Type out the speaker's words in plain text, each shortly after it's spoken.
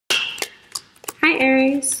Hi,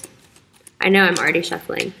 Aries. I know I'm already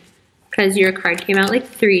shuffling because your card came out like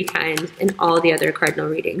 3 times in all the other cardinal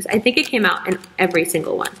readings. I think it came out in every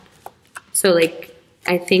single one. So like,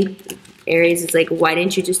 I think Aries is like, why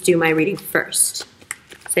didn't you just do my reading first?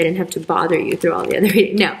 So I didn't have to bother you through all the other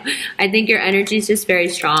readings. No, I think your energy is just very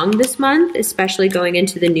strong this month, especially going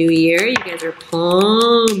into the new year. You guys are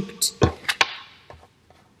pumped.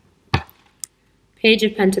 Page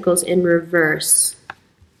of Pentacles in reverse.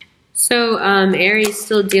 So Aries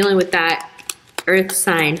still dealing with that earth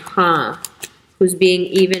sign, huh? Who's being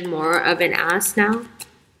even more of an ass now?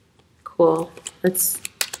 Cool. That's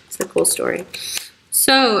a cool story.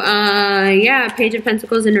 So, yeah, Page of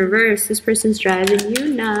Pentacles in reverse. This person's driving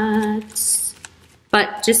you nuts.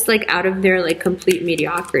 But just like out of their like complete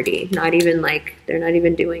mediocrity. Not even like, they're not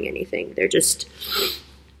even doing anything. They're just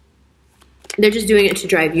doing it to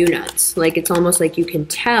drive you nuts. Like it's almost like you can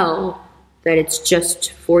tell that it's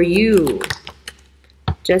just for you.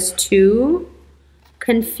 Just to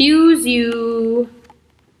confuse you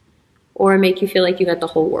or make you feel like you got the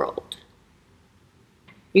whole world.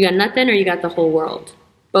 You got nothing or you got the whole world.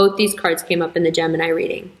 Both these cards came up in the Gemini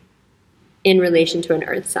reading in relation to an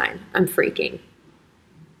earth sign. I'm freaking.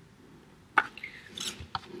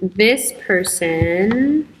 This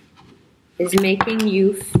person is making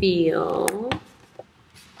you feel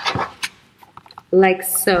like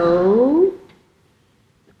so.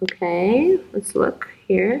 Okay, let's look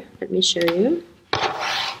here. Let me show you.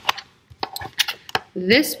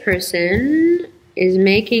 This person is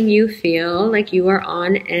making you feel like you are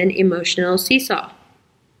on an emotional seesaw.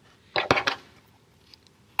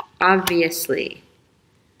 Obviously.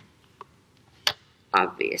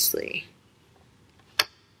 Obviously.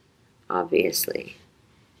 Obviously.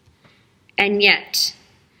 And yet,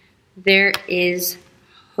 there is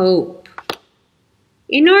hope.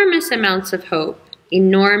 Enormous amounts of hope.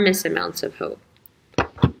 Enormous amounts of hope.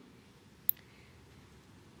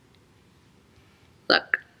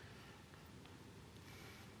 Look.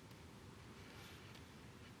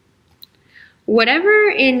 Whatever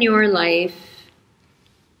in your life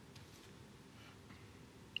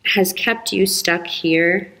has kept you stuck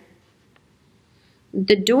here,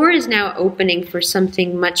 the door is now opening for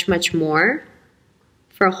something much, much more,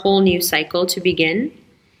 for a whole new cycle to begin.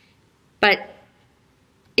 But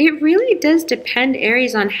it really does depend,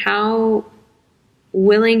 Aries, on how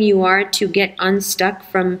willing you are to get unstuck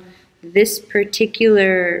from this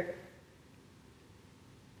particular...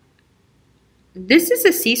 This is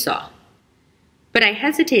a seesaw. But I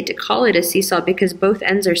hesitate to call it a seesaw because both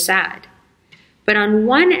ends are sad. But on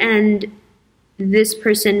one end, this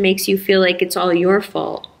person makes you feel like it's all your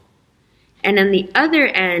fault. And on the other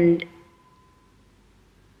end,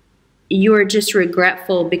 you're just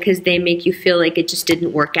regretful because they make you feel like it just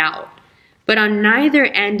didn't work out. But on neither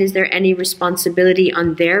end is there any responsibility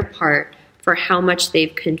on their part for how much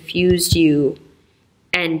they've confused you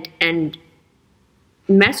and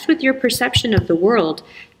messed with your perception of the world.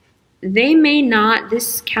 They may not,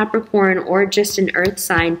 this Capricorn or just an earth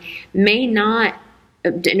sign, may not,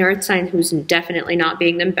 an earth sign who's definitely not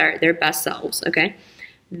being their best selves, okay?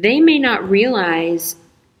 They may not realize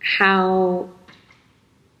how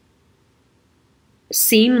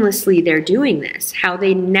seamlessly they're doing this, how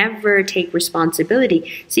they never take responsibility.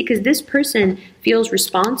 See, because this person feels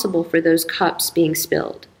responsible for those cups being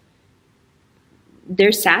spilled.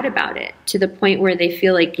 They're sad about it to the point where they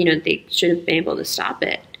feel like, you know, they should have been able to stop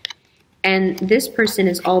it. And this person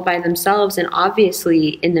is all by themselves and obviously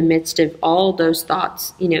in the midst of all those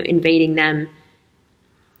thoughts, you know, invading them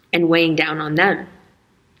and weighing down on them.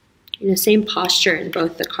 In the same posture in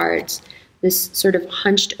both the cards, this sort of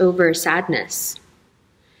hunched over sadness.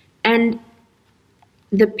 And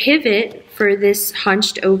the pivot for this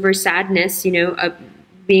hunched over sadness, you know,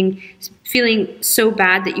 feeling so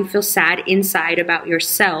bad that you feel sad inside about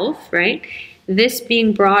yourself, right? This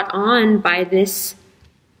being brought on by this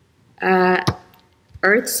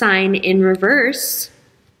earth sign in reverse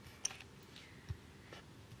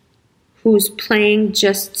who's playing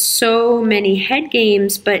just so many head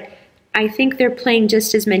games, but I think they're playing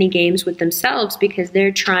just as many games with themselves because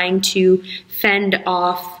they're trying to fend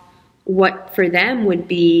off what for them would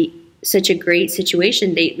be such a great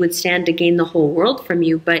situation. They would stand to gain the whole world from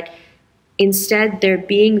you, but instead they're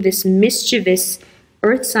being this mischievous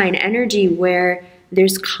earth sign energy where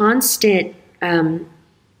there's constant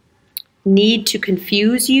need to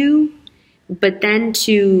confuse you, but then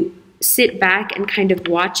to sit back and kind of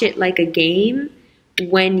watch it like a game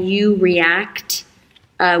when you react,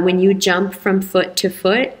 when you jump from foot to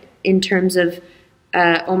foot in terms of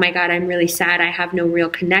oh my God, I'm really sad, I have no real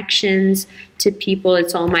connections to people,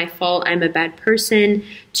 it's all my fault, I'm a bad person,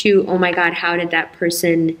 to, oh my God, how did that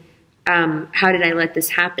person, how did I let this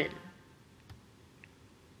happen?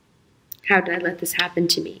 How did I let this happen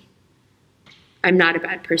to me? I'm not a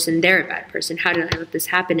bad person, they're a bad person. How did I let this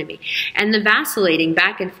happen to me? And the vacillating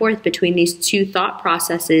back and forth between these two thought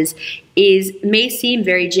processes may seem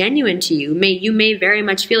very genuine to you. You may very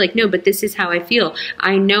much feel like, no, but this is how I feel.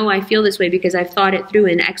 I know I feel this way because I've thought it through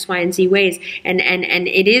in X, Y, and Z ways. And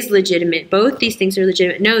it is legitimate. Both these things are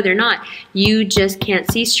legitimate. No, they're not. You just can't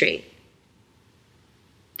see straight.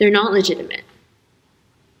 They're not legitimate.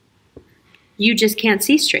 You just can't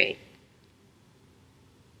see straight.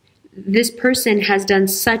 This person has done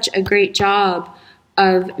such a great job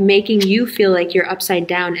of making you feel like you're upside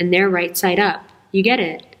down and they're right side up. You get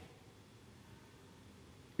it?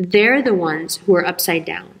 They're the ones who are upside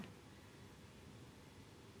down.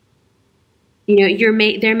 You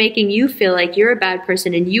know, they're making you feel like you're a bad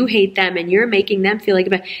person and you hate them, and you're making them feel like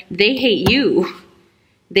they hate you.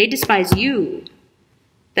 They despise you.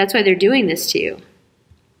 That's why they're doing this to you.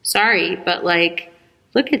 Sorry, but like,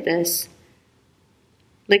 look at this.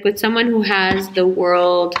 Like with someone who has the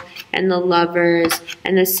World and the Lovers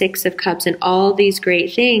and the Six of Cups and all these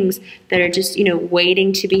great things that are just, you know,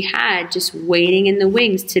 waiting to be had, just waiting in the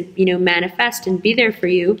wings to, you know, manifest and be there for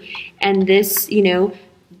you. And this, you know,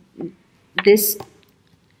 this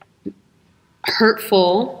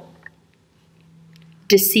hurtful,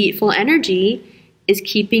 deceitful energy is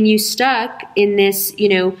keeping you stuck in this, you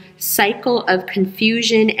know, cycle of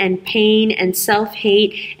confusion and pain and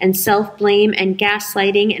self-hate and self-blame and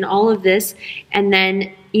gaslighting and all of this, and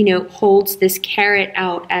then, you know, holds this carrot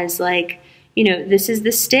out as like, you know, this is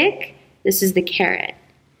the stick, this is the carrot.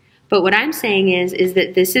 But what I'm saying is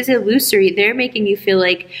that this is illusory. They're making you feel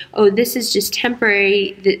like, oh, this is just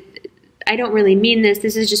temporary, I don't really mean this,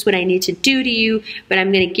 this is just what I need to do to you, but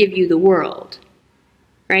I'm going to give you the world.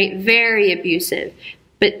 Right? Very abusive.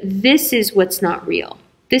 But this is what's not real.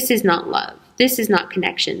 This is not love. This is not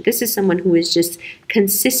connection. This is someone who is just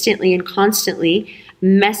consistently and constantly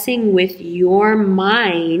messing with your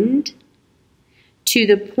mind to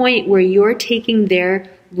the point where you're taking their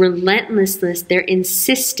relentlessness, their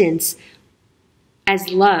insistence as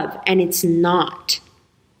love, and it's not.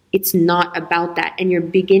 It's not about that. And you're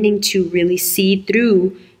beginning to really see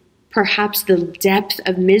through perhaps the depth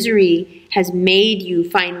of misery has made you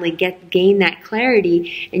finally gain that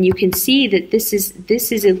clarity, and you can see that this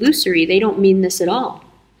is illusory. They don't mean this at all.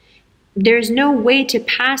 There's no way to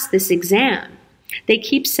pass this exam. They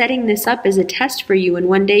keep setting this up as a test for you, and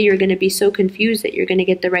one day you're going to be so confused that you're going to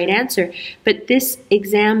get the right answer. But this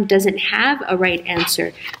exam doesn't have a right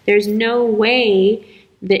answer. There's no way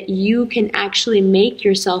that you can actually make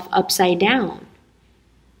yourself upside down.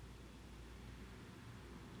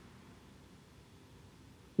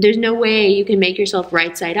 There's no way you can make yourself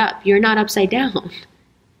right side up. You're not upside down.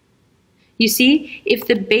 You see, if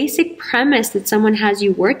the basic premise that someone has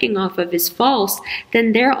you working off of is false,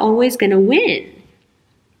 then they're always going to win.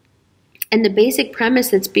 And the basic premise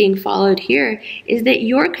that's being followed here is that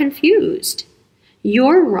you're confused.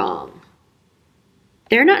 You're wrong.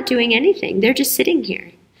 They're not doing anything. They're just sitting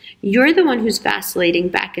here. You're the one who's vacillating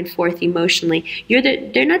back and forth emotionally.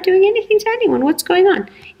 They're not doing anything to anyone. What's going on?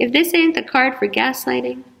 If this ain't the card for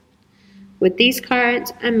gaslighting, with these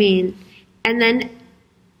cards, I mean, and then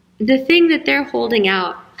the thing that they're holding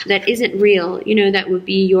out that isn't real, you know, that would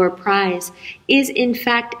be your prize, is in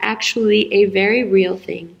fact actually a very real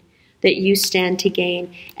thing that you stand to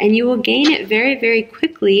gain. And you will gain it very, very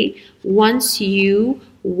quickly once you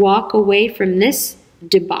walk away from this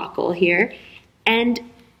debacle here and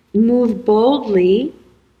move boldly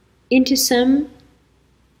into some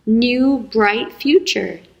new, bright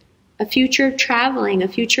future. A future of traveling, a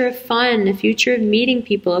future of fun, a future of meeting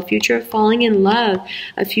people, a future of falling in love,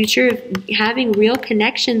 a future of having real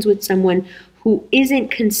connections with someone who isn't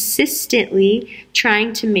consistently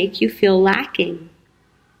trying to make you feel lacking.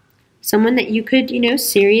 Someone that you could, you know,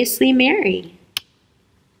 seriously marry.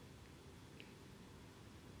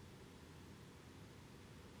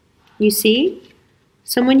 You see?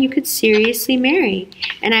 Someone you could seriously marry.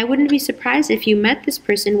 And I wouldn't be surprised if you met this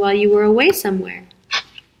person while you were away somewhere.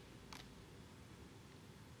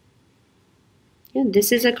 Yeah,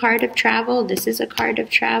 this is a card of travel. This is a card of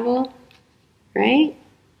travel, right?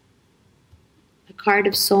 A card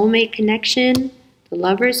of soulmate connection. The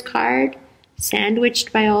Lover's card,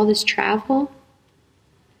 sandwiched by all this travel.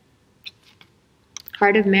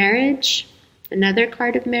 Card of marriage. Another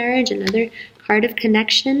card of marriage. Another card of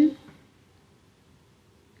connection.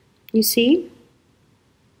 You see?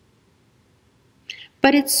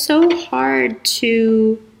 But it's so hard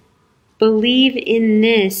to believe in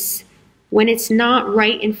this when it's not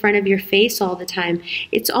right in front of your face all the time.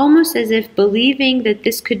 It's almost as if believing that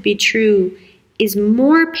this could be true is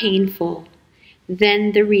more painful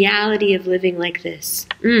than the reality of living like this.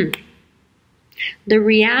 The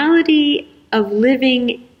reality of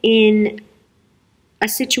living in a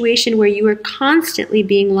situation where you are constantly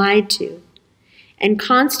being lied to and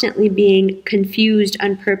constantly being confused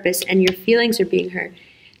on purpose and your feelings are being hurt.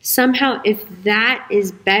 Somehow, if that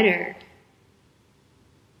is better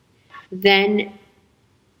than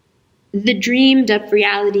the dreamed up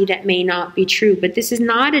reality that may not be true, but this is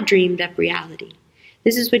not a dreamed up reality.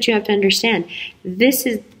 This is what you have to understand. This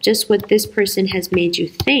is just what this person has made you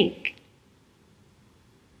think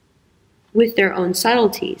with their own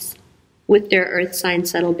subtleties, with their earth sign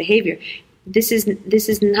subtle behavior. This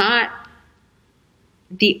is not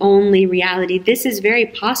the only reality. This is very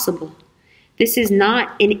possible. This is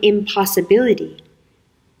not an impossibility.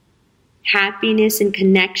 Happiness and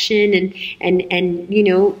connection and you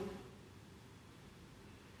know,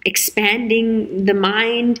 expanding the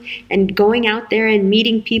mind and going out there and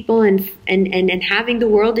meeting people and having the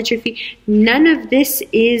world at your feet. None of this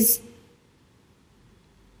is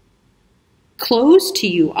closed to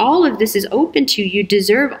you. All of this is open to you. You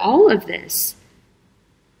deserve all of this.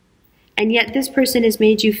 And yet this person has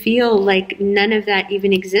made you feel like none of that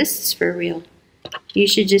even exists for real. You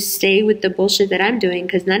should just stay with the bullshit that I'm doing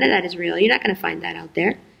because none of that is real. You're not going to find that out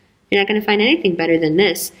there. You're not going to find anything better than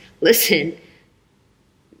this. Listen,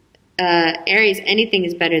 Aries, anything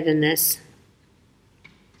is better than this.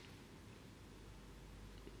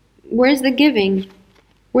 Where's the giving?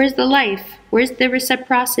 Where's the life? Where's the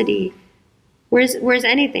reciprocity? Where's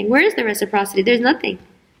anything? Where's the reciprocity? There's nothing.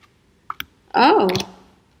 Oh,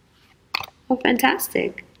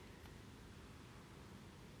 fantastic.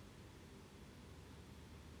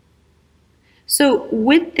 So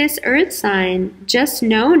with this earth sign, just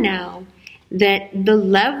know now that the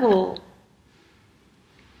level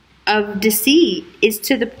of deceit is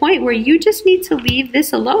to the point where you just need to leave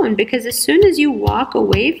this alone, because as soon as you walk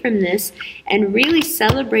away from this and really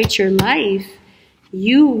celebrate your life,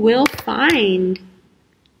 you will find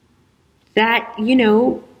that, you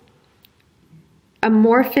know,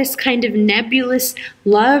 amorphous kind of nebulous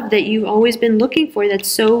love that you've always been looking for, that's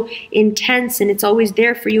so intense and it's always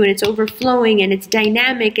there for you and it's overflowing and it's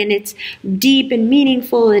dynamic and it's deep and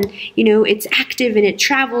meaningful and, you know, it's active and it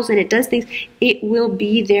travels and it does things. It will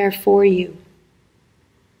be there for you.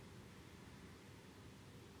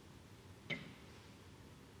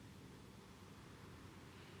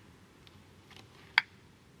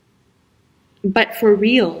 But for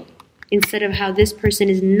real, instead of how this person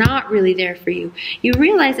is not really there for you. You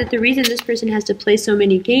realize that the reason this person has to play so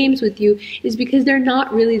many games with you is because they're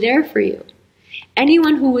not really there for you.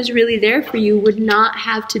 Anyone who was really there for you would not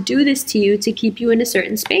have to do this to you to keep you in a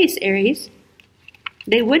certain space, Aries.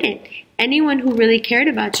 They wouldn't. Anyone who really cared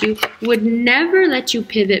about you would never let you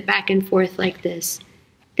pivot back and forth like this.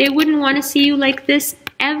 They wouldn't want to see you like this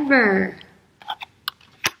ever.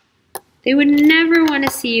 They would never want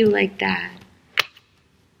to see you like that.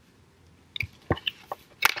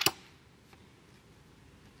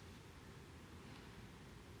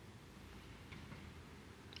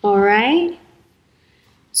 All right,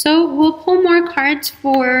 so we'll pull more cards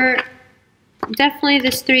for definitely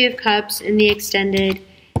this Three of Cups in the extended,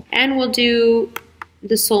 and we'll do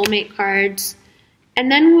the soulmate cards,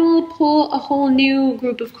 and then we'll pull a whole new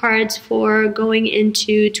group of cards for going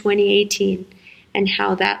into 2018 and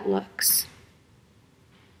how that looks.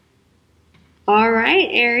 All right,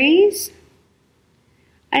 Aries,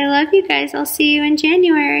 I love you guys. I'll see you in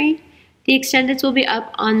January. The extendeds will be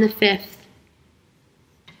up on the 5th.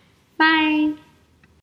 Bye.